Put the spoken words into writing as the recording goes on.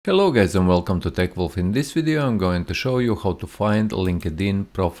Hello guys and welcome to TechWolf. In this video I'm going to show you how to find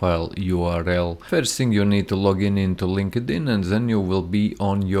LinkedIn profile URL. First thing, you need to log in into LinkedIn and then you will be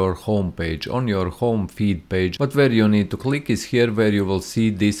on your home page, on your home feed page. But where you need to click is here where you will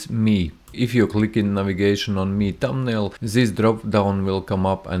see this Me. If you click in navigation on Me thumbnail, this drop down will come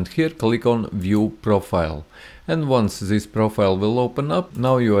up and here click on View Profile. And once this profile will open up,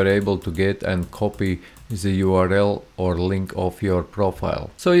 now you are able to get and copy the URL or link of your profile.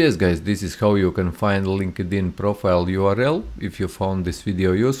 So yes guys, this is how you can find LinkedIn profile URL. If you found this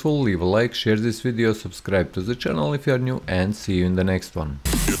video useful, leave a like, share this video, subscribe to the channel if you are new, and see you in the next one.